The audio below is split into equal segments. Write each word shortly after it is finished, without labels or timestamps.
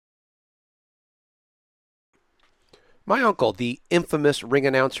My uncle, the infamous ring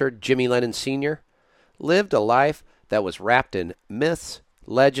announcer Jimmy Lennon Sr., lived a life that was wrapped in myths,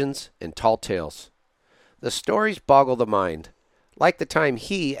 legends, and tall tales. The stories boggle the mind, like the time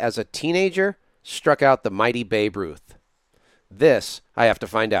he, as a teenager, struck out the mighty Babe Ruth. This I have to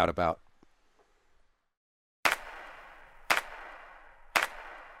find out about.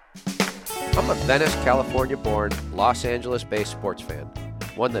 I'm a Venice, California-born, Los Angeles-based sports fan,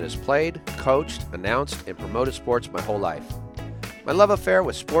 one that has played, coached, announced, and promoted sports my whole life. My love affair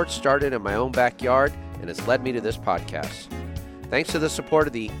with sports started in my own backyard and has led me to this podcast. Thanks to the support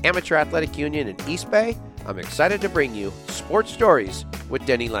of the Amateur Athletic Union in East Bay, I'm excited to bring you Sports Stories with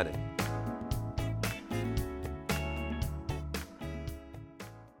Denny Lennon.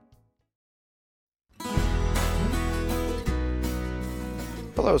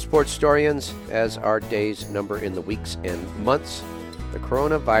 Hello, sports historians. As our days number in the weeks and months, the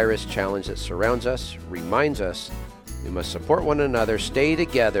coronavirus challenge that surrounds us reminds us we must support one another, stay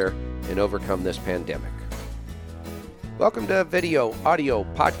together, and overcome this pandemic. Welcome to Video Audio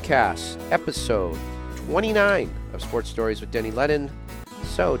Podcast, episode 29 of Sports Stories with Denny Lennon.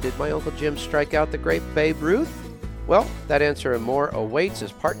 So, did my Uncle Jim strike out the great Babe Ruth? Well, that answer and more awaits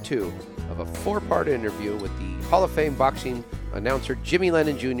as part 2 of a 4-part interview with the Hall of Fame boxing announcer Jimmy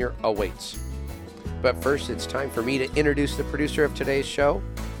Lennon Jr. awaits. But first, it's time for me to introduce the producer of today's show,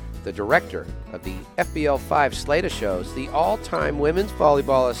 the director of the FBL 5 slate of shows, the all-time women's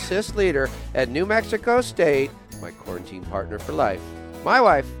volleyball assist leader at New Mexico State, my quarantine partner for life, my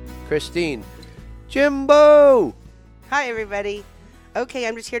wife, Christine Jimbo. Hi, everybody. Okay,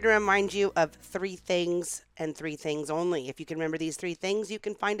 I'm just here to remind you of 3 things and 3 things only. If you can remember these 3 things, you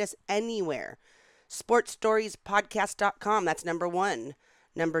can find us anywhere. SportsStoriesPodcast.com, that's number 1.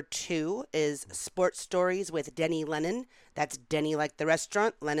 Number 2 is Sports Stories with Denny Lennon. That's Denny like the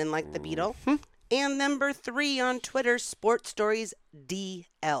restaurant, Lennon like the Beatle. And number 3 on Twitter, Sports Stories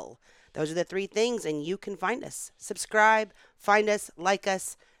DL. Those are the 3 things, and you can find us. Subscribe, find us, like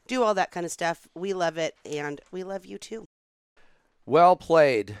us, do all that kind of stuff. We love it, and we love you too. Well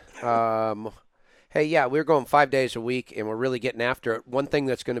played. Hey, yeah, we're going 5 days a week, and we're really getting after it. One thing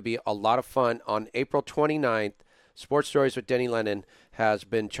that's going to be a lot of fun, on April 29th, Sports Stories with Denny Lennon has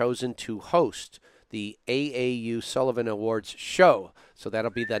been chosen to host the AAU Sullivan Awards show. So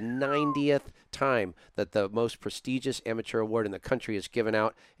that'll be the 90th time that the most prestigious amateur award in the country is given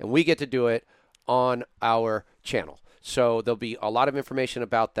out, and we get to do it on our channel. So there'll be a lot of information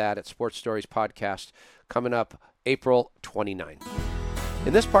about that at Sports Stories Podcast coming up April 29th.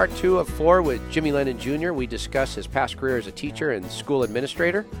 In this part 2 of 4 with Jimmy Lennon Jr., we discuss his past career as a teacher and school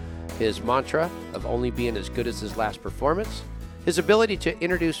administrator, his mantra of only being as good as his last performance, his ability to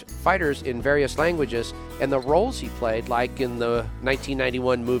introduce fighters in various languages, and the roles he played, like in the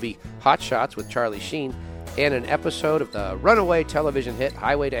 1991 movie Hot Shots with Charlie Sheen, and an episode of the runaway television hit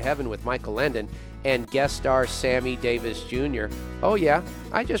Highway to Heaven with Michael Landon, and guest star Sammy Davis Jr. Oh yeah,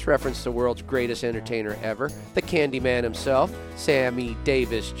 I just referenced the world's greatest entertainer ever, the Candyman himself, Sammy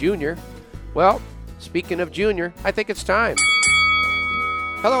Davis Jr. Well, speaking of Junior, I think it's time.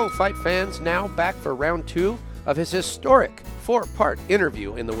 Hello, fight fans, now back for round 2 of his historic 4-part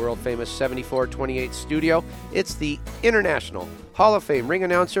interview in the world-famous 7428 studio. It's the International Hall of Fame ring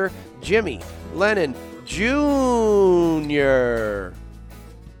announcer, Jimmy Lennon Jr.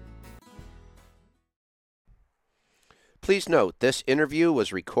 Please note, this interview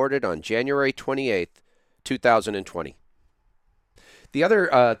was recorded on January 28th, 2020. The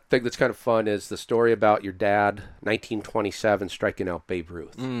other thing that's kind of fun is the story about your dad, 1927, striking out Babe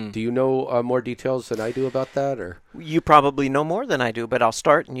Ruth. Do you know more details than I do about that? Or you probably know more than I do, but I'll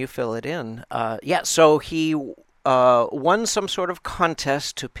start and you fill it in. So he won some sort of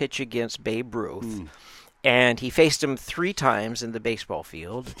contest to pitch against Babe Ruth. And he faced him 3 times in the baseball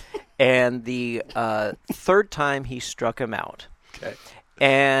field, and the 3rd time he struck him out. Okay.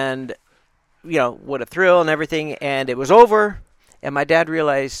 And, what a thrill and everything, and it was over, and my dad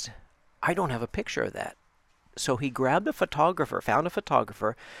realized, I don't have a picture of that. So he found a photographer,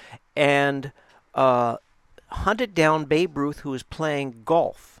 and hunted down Babe Ruth, who was playing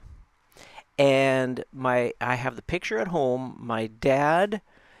golf. And I have the picture at home, my dad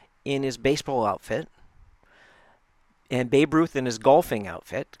in his baseball outfit, and Babe Ruth in his golfing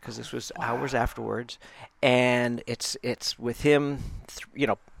outfit, because this was hours afterwards, and it's with him,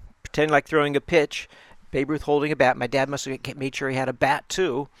 pretending like throwing a pitch, Babe Ruth holding a bat. My dad must have made sure he had a bat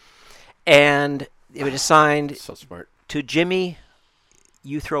too, and it was signed so smart. To Jimmy,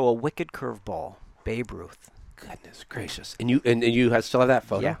 you throw a wicked curveball, Babe Ruth. Goodness gracious! And you still have that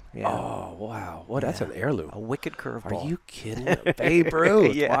photo? Yeah, yeah. Oh wow! What? That's an heirloom. A wicked curveball. Are you kidding? Babe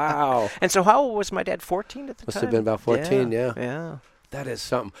Ruth. Yeah. Wow. And so how old was my dad? 14 at the Must time? have been about 14. Yeah. Yeah. That is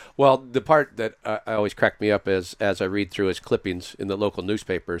something. Well, the part that I always crack me up is as I read through his clippings in the local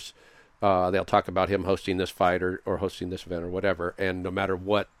newspapers, they'll talk about him hosting this fight or hosting this event or whatever, and no matter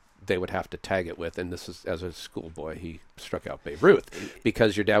what, they would have to tag it with. And this is, as a schoolboy, he struck out Babe Ruth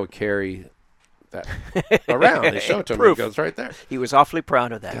because your dad would carry that around and show it to him. Proof. It goes right there. He was awfully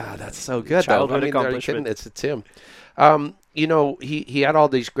proud of that. God, that's so good. Childhood though. I mean, are you accomplishment. kidding? It's him. He had all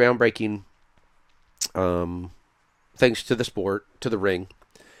these groundbreaking things to the sport, to the ring,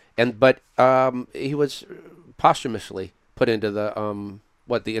 but he was posthumously put into the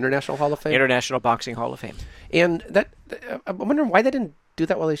the International Hall of Fame? International Boxing Hall of Fame. And that I'm wondering why they didn't do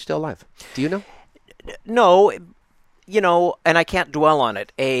that while he's still alive. Do you know? No, and I can't dwell on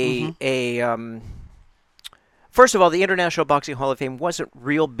it. First of all, the International Boxing Hall of Fame wasn't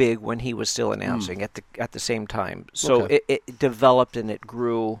real big when he was still announcing at the same time. So Okay. it developed and it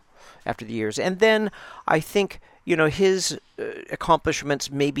grew after the years. And then I think his accomplishments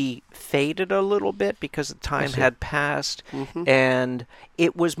maybe faded a little bit because the time had passed, and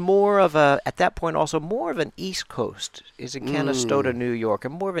it was more of at that point also more of an East Coast, is in Canastota, New York,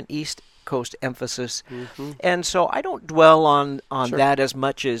 and more of an East Coast emphasis. And so I don't dwell on Sure. that as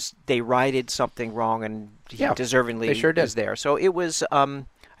much as they righted something wrong, and he Yeah, deservingly they sure did. was there. So it was, I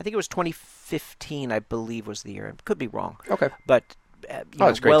think it was 2015, I believe was the year. Could be wrong. Okay. But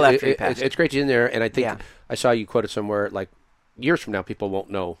It's great. well after he passed. It's great he's in there, and I think Yeah. I saw you quoted somewhere like years from now, people won't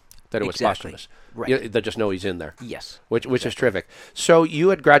know that it was Exactly. posthumous. Right. They'll just know he's in there. Yes. Which is terrific. So you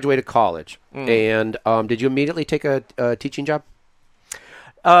had graduated college, Mm. and did you immediately take a teaching job?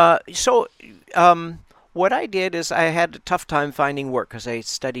 What I did is I had a tough time finding work because I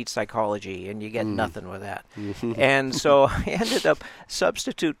studied psychology, and you get nothing with that. And so I ended up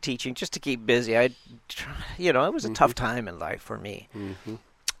substitute teaching just to keep busy. It was a tough time in life for me.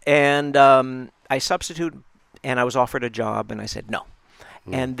 And I substituted, and I was offered a job, and I said no.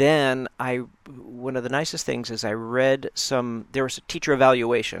 And then one of the nicest things is I read there were some teacher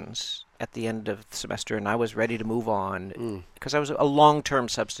evaluations at the end of the semester, and I was ready to move on because I was a long-term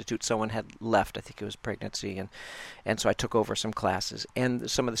substitute. Someone had left. I think it was pregnancy, and so I took over some classes. And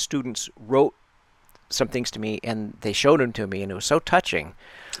some of the students wrote some things to me, and they showed them to me, and it was so touching.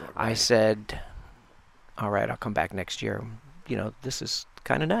 I said, all right, I'll come back next year. This is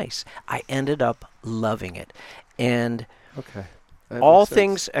kind of nice. I ended up loving it. And Okay. all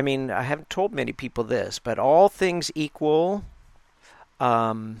things, I mean, I haven't told many people this, but all things equal,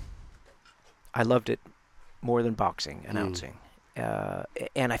 I loved it more than boxing, announcing.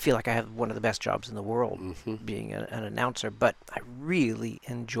 And I feel like I have one of the best jobs in the world being an announcer, but I really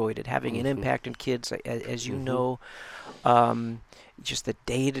enjoyed it, having an impact on kids, as you know, just the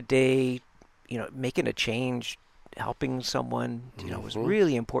day-to-day, making a change, helping someone, was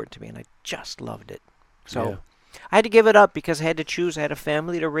really important to me, and I just loved it. So Yeah. I had to give it up because I had to choose. I had a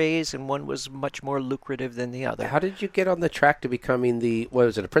family to raise, and one was much more lucrative than the other. How did you get on the track to becoming a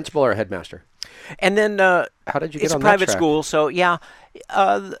principal or a headmaster? And then How did you get it's a on private that track? school, so yeah,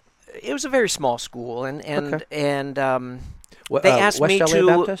 it was a very small school, and they asked West me LA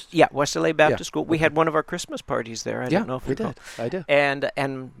to Baptist? West LA Baptist School. We had one of our Christmas parties there. I don't know if we you recall. did. I do. And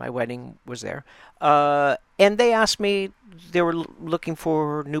my wedding was there. And they asked me, they were looking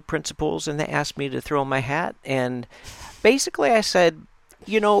for new principals, and they asked me to throw my hat. And basically I said,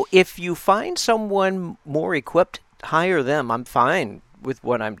 if you find someone more equipped, hire them. I'm fine with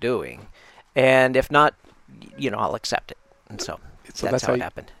what I'm doing. And if not, I'll accept it. And so that's how it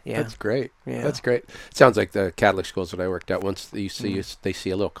happened. Yeah. That's great. Yeah. That's great. Sounds like the Catholic schools that I worked at. Once they see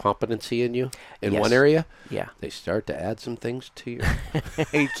a little competency in you in Yes. one area, Yeah. they start to add some things to you.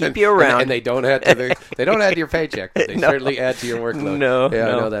 Keep you around. and they don't add to they don't add to your paycheck, but they No. certainly add to your workload. No, yeah,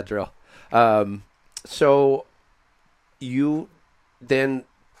 no. I know that drill. So you then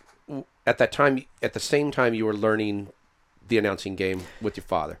at the same time you were learning the announcing game with your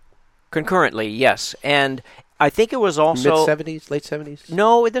father. Concurrently, yes. And I think it was also... Mid-'70s, late 70s?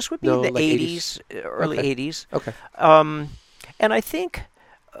 No, this would be No, the like 80s, early Okay. 80s. Okay. And I think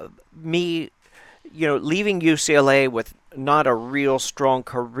me, leaving UCLA with not a real strong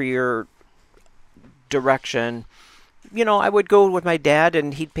career direction, I would go with my dad,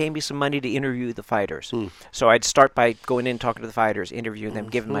 and he'd pay me some money to interview the fighters. So I'd start by going in, talking to the fighters, interviewing them,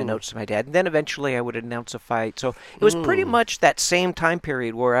 giving my notes to my dad, and then eventually I would announce a fight. So it was pretty much that same time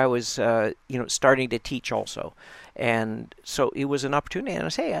period where I was, starting to teach also. And so it was an opportunity, and I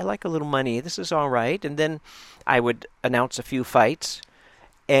say, hey, I like a little money. This is all right. And then I would announce a few fights,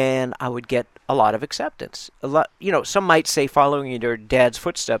 and I would get a lot of acceptance. A lot, some might say following in your dad's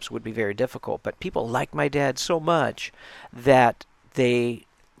footsteps would be very difficult, but people liked my dad so much that they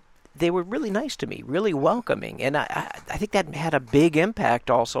were really nice to me, really welcoming, and I think that had a big impact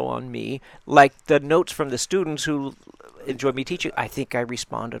also on me. Like the notes from the students who enjoyed me teaching, I think I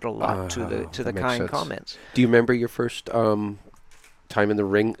responded a lot to the kind comments. Do you remember your first time in the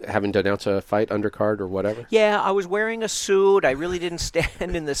ring, having to announce a fight, undercard or whatever? Yeah, I was wearing a suit. I really didn't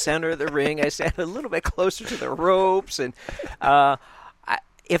stand in the center of the ring. I sat a little bit closer to the ropes, and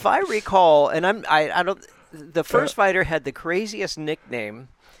if I recall, and I don't. The first fighter had the craziest nickname.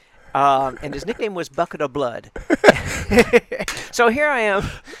 And his nickname was Bucket of Blood. So here I am,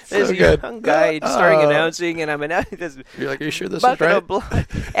 this young guy starting announcing, and I'm announcing this. You're like, are you sure this Bucket is right? of Blood.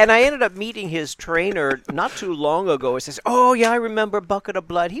 And I ended up meeting his trainer not too long ago. He says, "Oh yeah, I remember Bucket of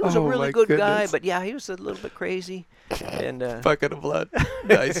Blood. He was a really good guy, but yeah, he was a little bit crazy." And Bucket of Blood,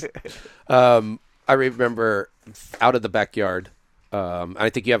 nice. I remember out of the backyard. I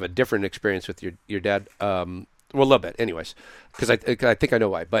think you have a different experience with your dad. Well, a little bit, anyways, because I think I know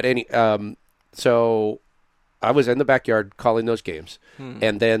why. But so I was in the backyard calling those games,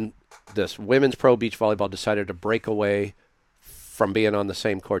 and then this women's pro beach volleyball decided to break away from being on the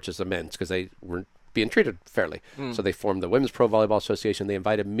same courts as the men's because they weren't being treated fairly. So they formed the Women's Pro Volleyball Association. They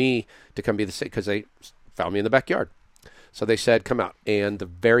invited me to come be the because they found me in the backyard. So they said, "Come out." And the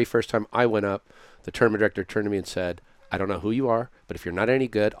very first time I went up, the tournament director turned to me and said, "I don't know who you are, but if you're not any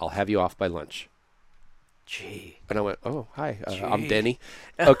good, I'll have you off by lunch." Gee. And I went, "Oh, hi, I'm Denny."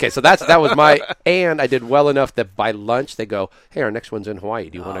 Okay, so that was my, and I did well enough that by lunch they go, "Hey, our next one's in Hawaii.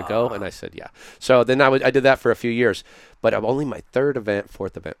 Do you want to go?" And I said, "Yeah." So then I did that for a few years, but I'm only my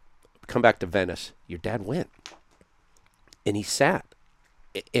fourth event. Come back to Venice. Your dad went, and he sat,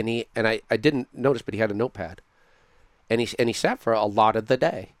 and I didn't notice, but he had a notepad, and he sat for a lot of the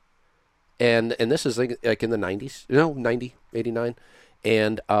day, and this is like in the 90s, 90, 89.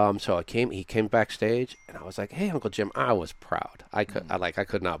 And so he came backstage, and I was like, "Hey, Uncle Jim," I was proud. I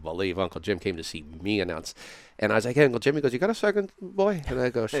could not believe Uncle Jim came to see me announce. And I was like, "Hey, Uncle Jim," he goes, "You got a second, boy?" And I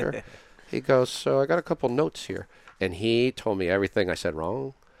go, "Sure." He goes, "So I got a couple notes here." And he told me everything I said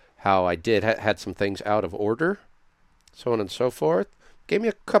wrong, how I had some things out of order, so on and so forth. Gave me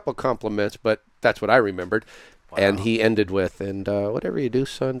a couple compliments, but that's what I remembered. Wow. And he ended with, "And whatever you do,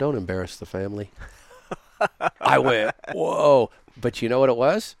 son, don't embarrass the family." I went, "Whoa." But you know what it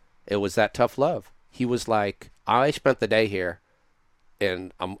was? It was that tough love. He was like, "I spent the day here,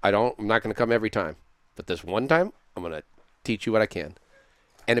 and I'm not going to come every time. But this one time, I'm going to teach you what I can."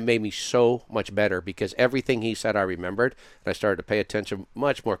 And it made me so much better because everything he said I remembered, and I started to pay attention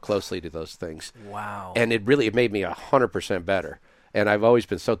much more closely to those things. Wow. And it made me 100% better. And I've always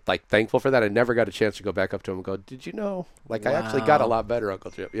been so thankful for that. I never got a chance to go back up to him and go, "Did you know? I actually got a lot better,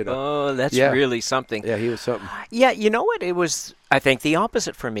 Uncle Jim." Oh, that's really something. Yeah, he was something. Yeah, you know what? It was, I think, the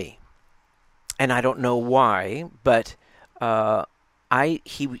opposite for me. And I don't know why, but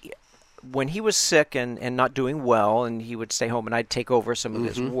when he was sick and not doing well, and he would stay home, and I'd take over some of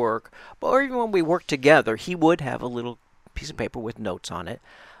his work, or even when we worked together, he would have a little piece of paper with notes on it.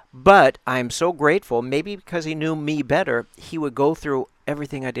 But I'm so grateful, maybe because he knew me better, he would go through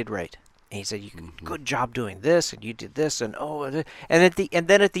everything I did right. And he said, "Good job doing this, and you did this, and then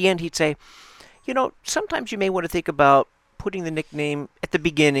at the end he'd say, sometimes you may want to think about putting the nickname at the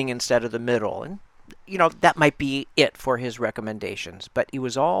beginning instead of the middle." And that might be it for his recommendations, but he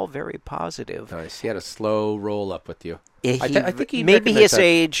was all very positive. Nice. He had a slow roll up with you. I think he maybe his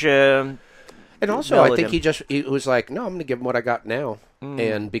age. And also, I think he was like, "No, I'm going to give him what I got now."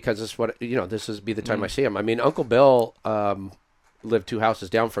 And because this is what, this is be the time I see him. I mean, Uncle Bill lived 2 houses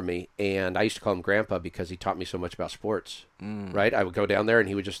down from me, and I used to call him Grandpa because he taught me so much about sports, right? I would go down there, and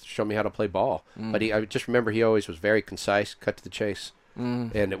he would just show me how to play ball. But I just remember he always was very concise, cut to the chase,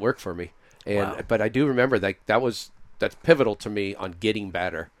 and it worked for me. And But I do remember that's pivotal to me on getting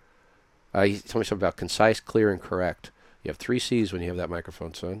better. He told me something about concise, clear, and correct. You have 3 C's when you have that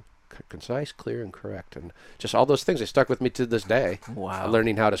microphone, son. Concise, clear, and correct, and just all those things. They stuck with me to this day. Wow!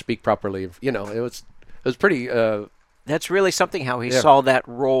 Learning how to speak properly. It was pretty. That's really something. How he saw that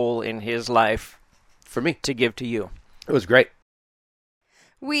role in his life for me to give to you. It was great.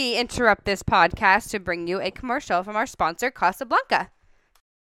 We interrupt this podcast to bring you a commercial from our sponsor, Casablanca.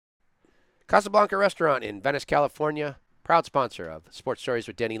 Casablanca Restaurant in Venice, California. Proud sponsor of Sports Stories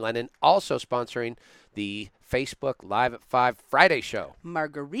with Denny Lennon. Also sponsoring the Facebook Live at 5 Friday show.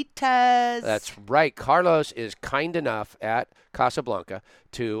 Margaritas. That's right. Carlos is kind enough at Casablanca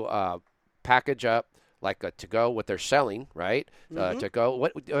to package up like a to-go, what they're selling, right? To-go.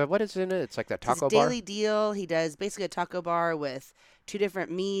 What is in it? It's like that taco bar? Daily deal. He does basically a taco bar with 2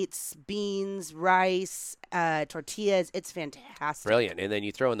 different meats, beans, rice, tortillas. It's fantastic. Brilliant. And then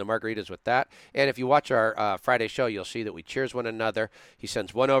you throw in the margaritas with that. And if you watch our Friday show, you'll see that we cheers one another. He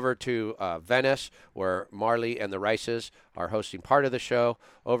sends one over to Venice, where Marley and the Rices are hosting part of the show,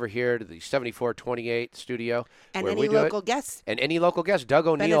 over here to the 7428 studio. And where any we do local it. guests And any local guest. Doug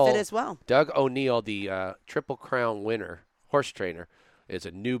O'Neill. benefit as well. Doug O'Neill, the Triple Crown winner, horse trainer, is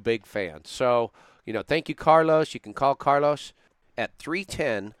a new big fan. So, thank you, Carlos. You can call Carlos at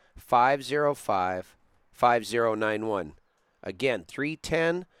 310-505-5091. Again,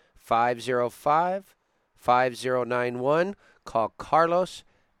 310-505-5091. Call Carlos.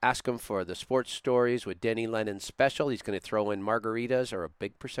 Ask him for the Sports Stories with Denny Lennon special. He's going to throw in margaritas or a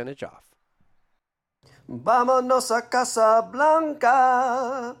big percentage off. Vámonos a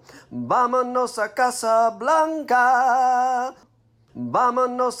Casablanca, vámonos a Casablanca,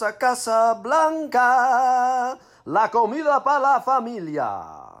 vámonos a Casablanca, la comida para la familia.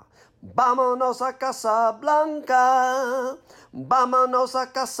 Vámonos a Casablanca, vámonos a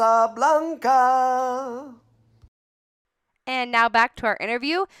Casablanca. And now back to our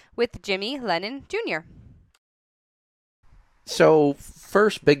interview with Jimmy Lennon Jr. So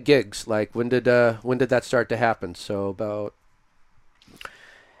first big gigs, like when did that start to happen? So about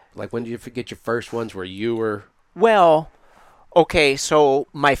when did you get your first ones where you were? Well, okay, so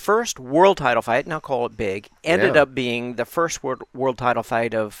my first world title fight, now call it big, ended up being the first world title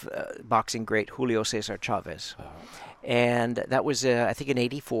fight of boxing great Julio Cesar Chavez. And that was, I think, in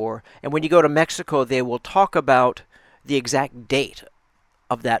 '84. And when you go to Mexico, they will talk about the exact date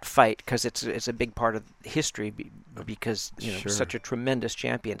of that fight because it's a big part of history because such a tremendous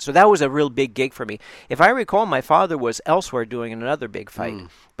champion. So that was a real big gig for me. If I recall, my father was elsewhere doing another big fight,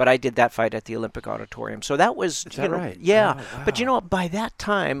 but I did that fight at the Olympic Auditorium. So that was right? Yeah. Oh, wow. But by that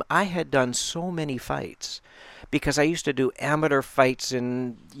time I had done so many fights because I used to do amateur fights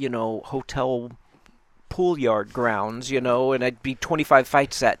in hotel pool yard grounds, and I'd be 25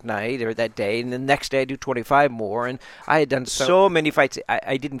 fights that night or that day, and the next day I'd do 25 more, and I had done so many fights,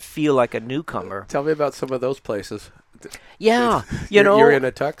 I didn't feel like a newcomer. Tell me about some of those places. Yeah, you're in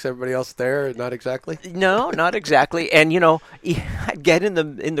a tux, everybody else there, not exactly? No, not exactly. And, I'd get in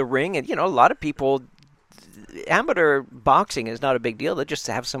the ring, and, a lot of people, amateur boxing is not a big deal. They just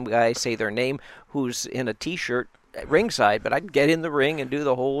have some guy say their name who's in a T-shirt at ringside, but I'd get in the ring and do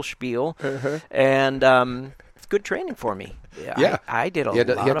the whole spiel, and it's good training for me. Yeah, I did a lot. You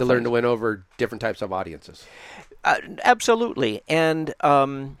had to learn to win over different types of audiences. Absolutely, and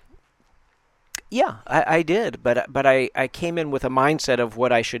I did, but I came in with a mindset of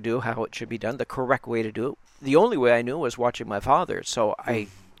what I should do, how it should be done, the correct way to do it. The only way I knew was watching my father, so I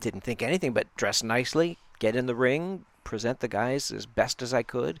didn't think anything but dress nicely, get in the ring, present the guys as best as I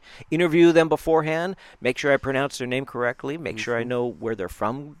could, interview them beforehand, make sure I pronounce their name correctly, make sure I know where they're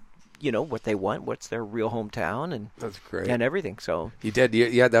from, what they want, what's their real hometown, and that's great, and everything. So you did,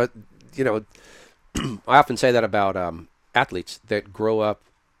 that. I often say that about athletes that grow up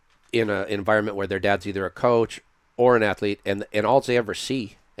in an environment where their dad's either a coach or an athlete, and all they ever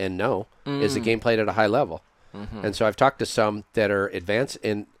see and know is the game played at a high level. And so I've talked to some that are advanced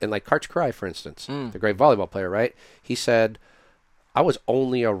in like Karch Krai, for instance, the great volleyball player, right? He said, I was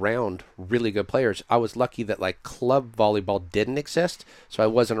only around really good players. I was lucky that like club volleyball didn't exist, so I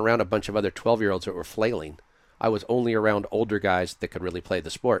wasn't around a bunch of other 12-year-olds that were flailing. I was only around older guys that could really play the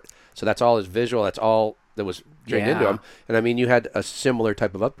sport. So that's all his visual, that's all that was drained into him. And I mean, you had a similar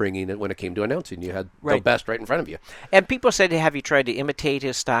type of upbringing when it came to announcing. You had the best right in front of you. And people said, have you tried to imitate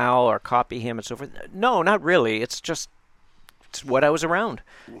his style or copy him and so forth? No, not really. It's what I was around.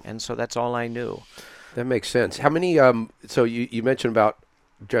 And so that's all I knew. That makes sense. How many, so you mentioned about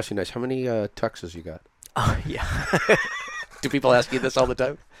dressing nice. How many tuxes you got? Oh, yeah. Do people ask you this all the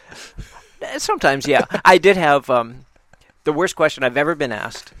time? Sometimes, yeah. I did have, the worst question I've ever been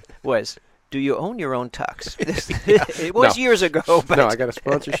asked was, do you own your own tux? It was years ago. But no, I got a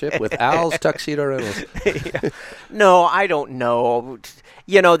sponsorship with Al's Tuxedo Rentals. No, I don't know.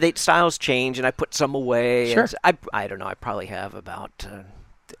 Styles change, and I put some away. Sure. And I don't know. I probably have about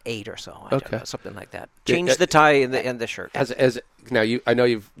 8 or so. I don't know, something like that. Change Yeah, the tie and the shirt. Now, I know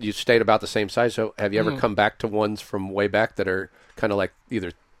you've stayed about the same size. So have you ever come back to ones from way back that are kind of like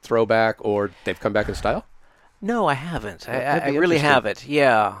either throwback or they've come back in style? No, I haven't. That'd I be really interesting. haven't.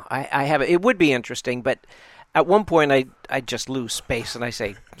 Yeah, I haven't. It would be interesting, but at one point I just lose space and I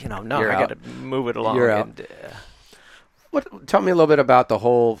say, no, You're I out. got to move it along. You're out. And, Tell me a little bit about the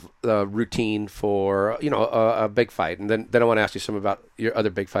whole routine for a big fight, and then I want to ask you some about your other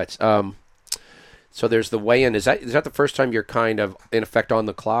big fights. So there's the weigh-in. Is that the first time you're kind of in effect on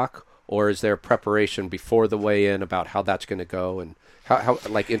the clock, or is there preparation before the weigh-in about how that's going to go, and how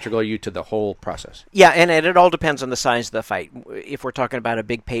like integral are you to the whole process? Yeah, and it all depends on the size of the fight. If we're talking about a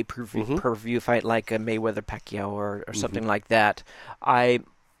big pay-per-view fight like a Mayweather-Pacquiao or something like that, I'll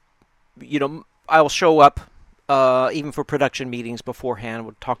show up even for production meetings beforehand.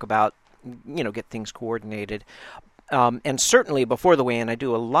 We'll talk about, get things coordinated. And certainly before the weigh-in, I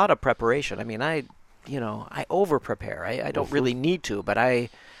do a lot of preparation. I mean, I over-prepare. I don't really need to, but I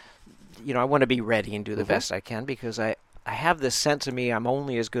want to be ready and do the best I can, because I have this sense of me, I'm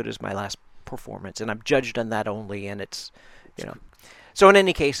only as good as my last performance, and I'm judged on that only, and it's, So in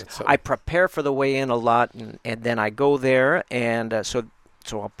any case, I prepare for the weigh-in a lot, and then I go there, and so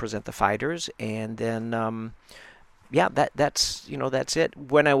I'll present the fighters, and then, that's it.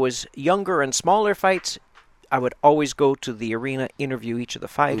 When I was younger and smaller fights, I would always go to the arena, interview each of the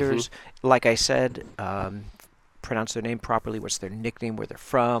fighters. Like I said, pronounce their name properly, what's their nickname, where they're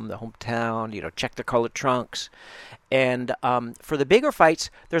from, the hometown, check their colored trunks. And for the bigger fights,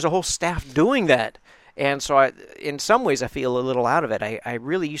 there's a whole staff doing that. And so in some ways, I feel a little out of it. I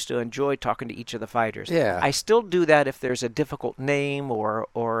really used to enjoy talking to each of the fighters. Yeah. I still do that if there's a difficult name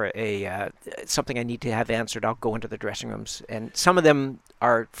or a something I need to have answered. I'll go into the dressing rooms. And some of them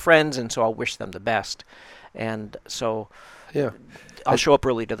are friends, and so I'll wish them the best. And so I'll show up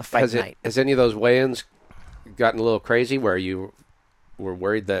early to the fight night. Has any of those weigh-ins gotten a little crazy where you were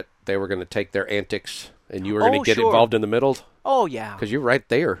worried that they were going to take their antics and you were going to get involved in the middle? Oh, yeah. Because you're right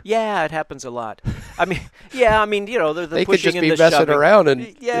there. Yeah, it happens a lot. I mean, the they pushing could just and be the messing shoving. around.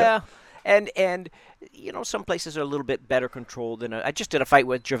 And, yeah. And some places are a little bit better controlled. I just did a fight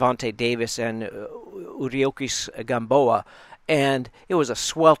with Gervonta Davis and Uriokis Gamboa, and it was a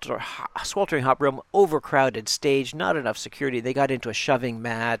sweltering hot room, overcrowded stage, not enough security. They got into a shoving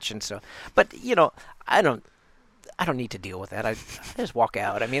match, and so. But I don't need to deal with that. I just walk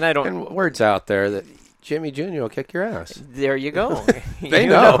out. I mean, I don't. And word's out there that Jimmy Jr. will kick your ass. There you go. They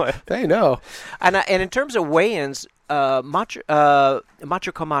know. They know. And in terms of weigh-ins, Macho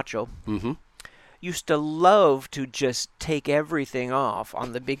Camacho used to love to just take everything off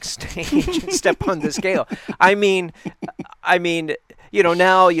on the big stage and step on the scale. I mean,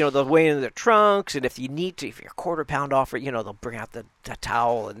 now, they'll weigh in their trunks, and if you need to, if you're a quarter pound off, they'll bring out the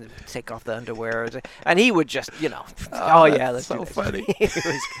towel and take off the underwear. And he would just, that's so funny.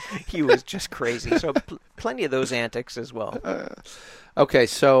 he was just crazy. So plenty of those antics as well. Okay,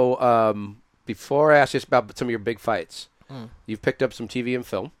 so before I ask you about some of your big fights, you've picked up some TV and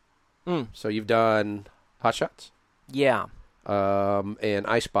film. So you've done Hot Shots? Yeah. And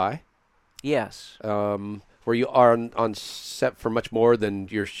I Spy? Yes. Where you are on set for much more than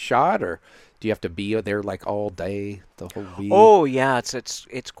your shot, or do you have to be there like all day, the whole week? Oh yeah,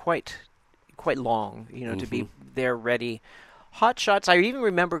 it's quite long, to be there ready. Hot Shots, I even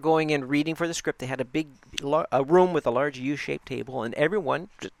remember going in reading for the script. They had a room with a large U-shaped table, and everyone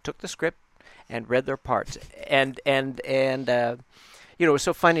took the script and read their parts. And it was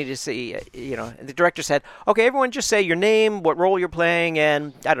so funny to see, the director said, okay, everyone just say your name, what role you're playing,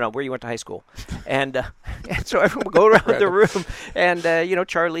 and I don't know, where you went to high school. And so everyone would go around the room, and,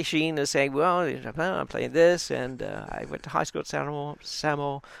 Charlie Sheen is saying, well, I'm playing this, and I went to high school at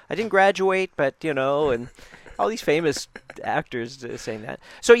Samo. I didn't graduate, but, and all these famous actors saying that.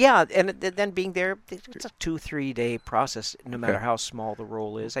 So, yeah, and then being there, it's a 2-3 day process, no matter how small the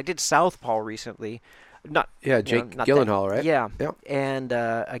role is. I did Southpaw recently. Jake Gyllenhaal, right? Yeah. And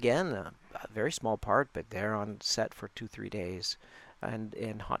again, a very small part, but they're on set for 2-3 days, and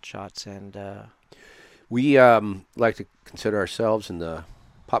in Hot Shots. And we like to consider ourselves in the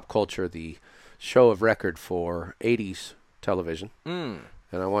pop culture the show of record for 80s television. And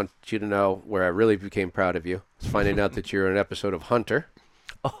I want you to know where I really became proud of you is finding out that you're in an episode of Hunter.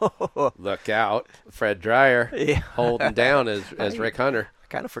 Oh. Look out. Fred Dreyer holding down as Rick Hunter. I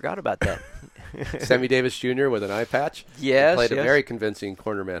kind of forgot about that. Sammy Davis Jr. with an eye patch. Yes, played a very convincing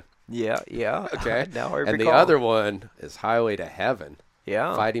cornerman. Yeah. Okay. Now I recall. And the other one is Highway to Heaven.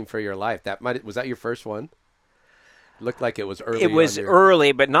 Yeah. Fighting for Your Life. Was that your first one? Looked like it was early. It was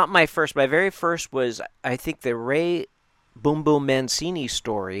early, but not my first. My very first was, I think, the Ray Boom Boom Mancini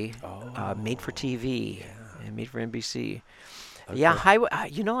story, made for TV and made for NBC. Okay. Yeah,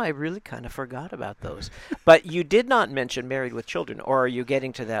 I really kind of forgot about those. But you did not mention Married with Children, or are you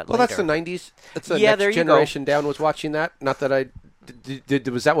getting to that later? Well, that's the 90s. That's the next generation down was watching that. Not that I did.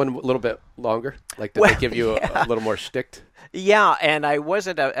 Was that one a little bit longer? Like, did they give you a little more sticked? Yeah, and I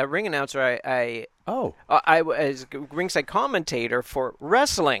wasn't a ring announcer. I was a ringside commentator for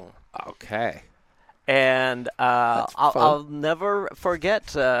wrestling. Okay. And I'll never forget,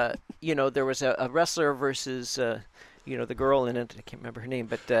 there was a wrestler versus the girl in it. I can't remember her name,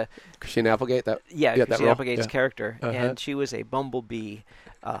 but Christina Applegate. That Christina that role? Applegate's Yeah. character, Uh-huh. and she was a bumblebee.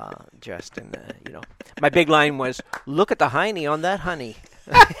 Just in my big line was, "Look at the hiney on that honey."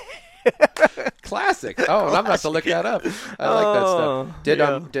 Classic. Oh, and I'm about to look that up. I like that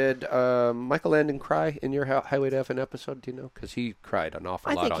stuff. Did Michael Landon cry in your Highway to Heaven episode? Do you know? Because he cried an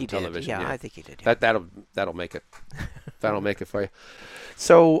awful I lot think on he television. did. Yeah, I think he did. Yeah. That'll make it. That'll make it for you.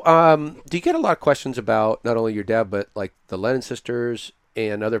 So, do you get a lot of questions about not only your dad but like the Lennon sisters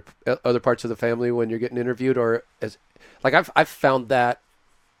and other parts of the family when you're getting interviewed, or I've found that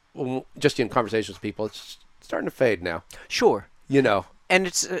just in conversations with people, it's starting to fade now. Sure. And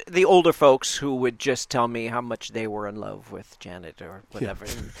it's the older folks who would just tell me how much they were in love with Janet or whatever.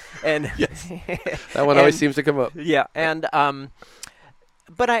 And yes. That one always seems to come up. Yeah, and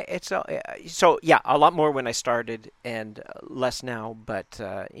but a lot more when I started and less now. But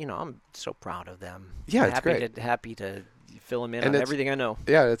I'm so proud of them. Yeah, it's great. Happy to fill them in on everything I know.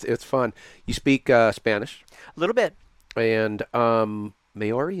 Yeah, it's fun. You speak Spanish a little bit, and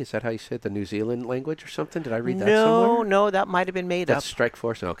Maori, is that how you say it? The New Zealand language or something? Did I read that somewhere? No, that might have been made up. That's Strike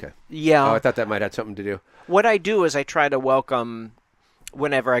Force? Okay. Yeah. Oh, I thought that might have something to do. What I do is I try to welcome,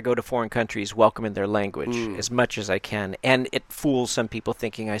 whenever I go to foreign countries, welcome in their language as much as I can. And it fools some people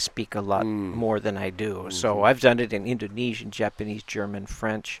thinking I speak a lot more than I do. Mm-hmm. So I've done it in Indonesian, Japanese, German,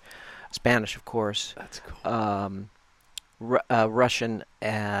 French, Spanish, of course. That's cool. Russian,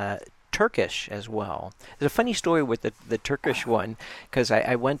 Turkish as well. There's a funny story with the Turkish one, because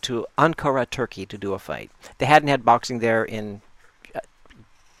I went to Ankara, Turkey to do a fight. They hadn't had boxing there in a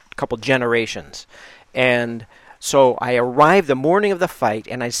couple generations. And so I arrived the morning of the fight,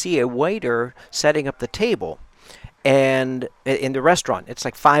 and I see a waiter setting up the table and in the restaurant. It's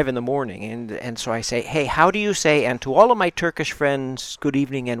like 5 a.m, and so I say, "Hey, how do you say?" And to all of my Turkish friends, "Good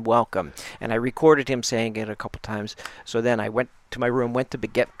evening and welcome." And I recorded him saying it a couple times. So then I went to my room, went to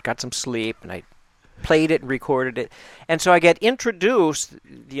got some sleep, and I played it and recorded it. And so I get introduced.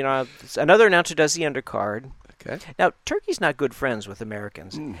 Another announcer does the undercard. Okay. Now, Turkey's not good friends with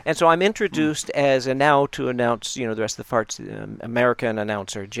Americans. And so I'm introduced as to announce, the rest of the parts, American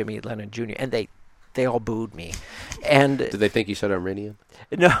announcer, Jimmy Lennon Jr., and they all booed me. And did they think you said Armenian?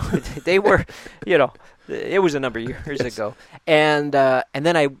 No, they were, it was a number of years ago. And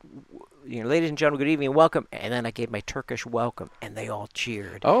then I, ladies and gentlemen, good evening and welcome. And then I gave my Turkish welcome, and they all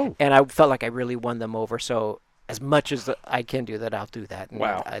cheered. Oh. And I felt like I really won them over. So as much as I can do that, I'll do that. And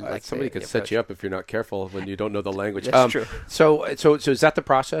wow. I like somebody could set you up if you're not careful when you don't know the language. That's true. So is that the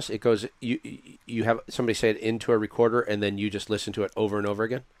process? It goes, you have somebody say it into a recorder, and then you just listen to it over and over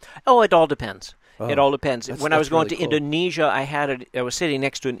again? Oh, it all depends. It all depends. When I was going really to Indonesia, I was sitting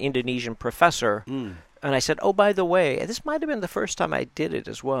next to an Indonesian professor, and I said, "Oh, by the way," this might have been the first time I did it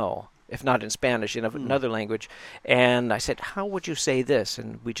as well, if not in Spanish, in another language. And I said, "How would you say this?"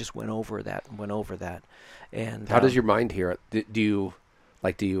 And we just went over that. And how does your mind hear it? Do you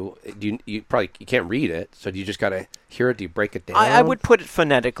probably you can't read it, so do you just got to hear it? Do you break it down? I would put it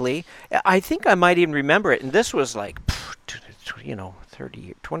phonetically. I think I might even remember it, and this was like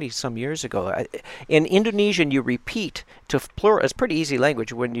 20 some years ago. In Indonesian, you repeat to plural. It's a pretty easy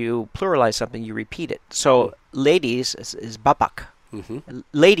language. When you pluralize something, you repeat it. So ladies is bapak.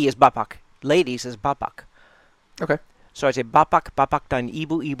 Lady is bapak. Ladies is bapak. Okay. So I say bapak dan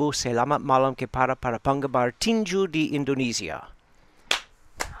ibu-ibu selamat malam kepada para penggemar tinju di Indonesia.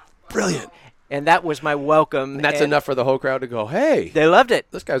 Brilliant. And that was my welcome. And that's enough for the whole crowd to go, "Hey, they loved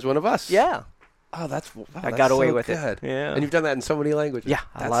it. This guy's one of us." Yeah. Oh, I got away with good. it. Yeah. And you've done that in so many languages. Yeah,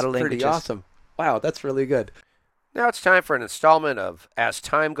 a lot of languages. Pretty awesome. Wow, that's really good. Now it's time for an installment of As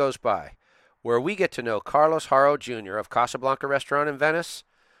Time Goes By, where we get to know Carlos Haro Jr. of Casablanca Restaurant in Venice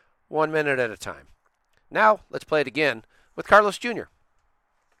 1 minute at a time. Now, let's play it again with Carlos Jr.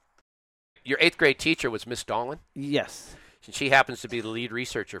 Your 8th grade teacher was Miss Dolan. Yes. And she happens to be the lead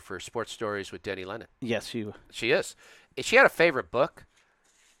researcher for Sports Stories with Denny Lennon. Yes, she is. She had a favorite book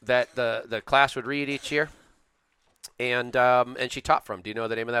that the class would read each year, and she taught from. Do you know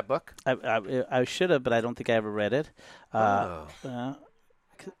the name of that book? I should have, but I don't think I ever read it. To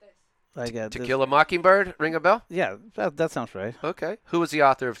Kill a Mockingbird, ring a bell? Yeah, that sounds right. Okay. Who was the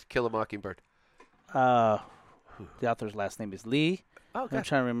author of Kill a Mockingbird? The author's last name is Lee. Okay. I'm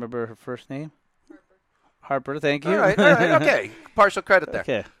trying to remember her first name. Harper, thank you. All right, okay. Partial credit there.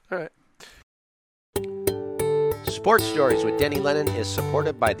 Okay. All right. Sports Stories with Denny Lennon is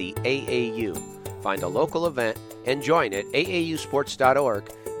supported by the AAU. Find a local event and join at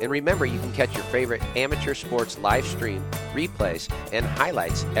aausports.org. And remember, you can catch your favorite amateur sports live stream, replays, and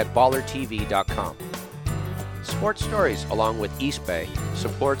highlights at ballertv.com. Sports Stories, along with East Bay,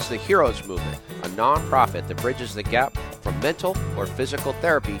 supports the Heroes Movement, a non-profit that bridges the gap from mental or physical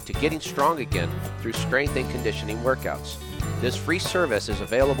therapy to getting strong again through strength and conditioning workouts. This free service is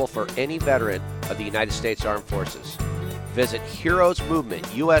available for any veteran of the United States Armed Forces. Visit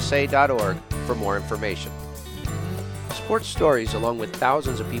heroesmovementusa.org for more information. Sports Stories, along with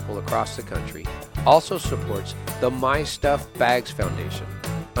thousands of people across the country, also supports the My Stuff Bags Foundation,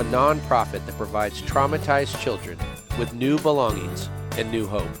 a non-profit that provides traumatized children with new belongings and new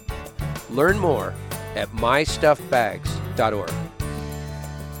hope. Learn more at mystuffbags.org.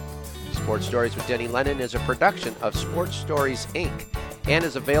 Sports Stories with Denny Lennon is a production of Sports Stories, Inc. and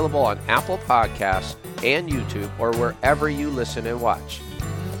is available on Apple Podcasts and YouTube or wherever you listen and watch.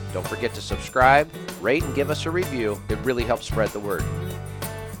 Don't forget to subscribe, rate, and give us a review. It really helps spread the word.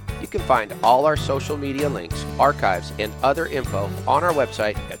 You can find all our social media links, archives, and other info on our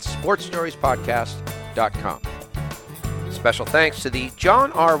website at sportstoriespodcast.com. Special thanks to the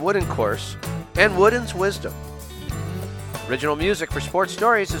John R. Wooden Course and Wooden's Wisdom. Original music for Sports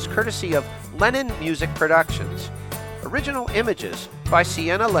Stories is courtesy of Lennon Music Productions. Original images by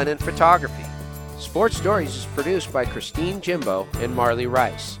Sienna Lennon Photography. Sports Stories is produced by Christine Jimbo and Marley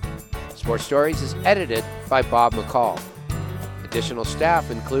Rice. Sports Stories is edited by Bob McCall. Additional staff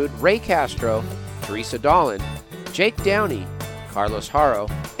include Ray Castro, Teresa Dolan, Jake Downey, Carlos Haro,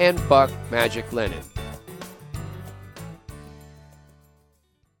 and Buck Magic Lennon.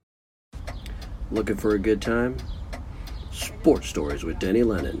 Looking for a good time? Sports Stories with Denny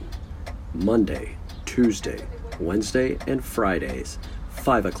Lennon. Monday, Tuesday, Wednesday, and Fridays,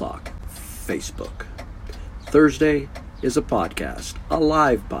 5 o'clock, Facebook. Thursday is a podcast, a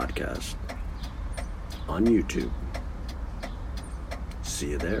live podcast, on YouTube. See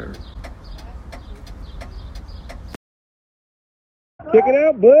you there. Check it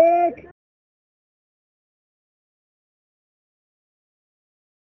out, Buck.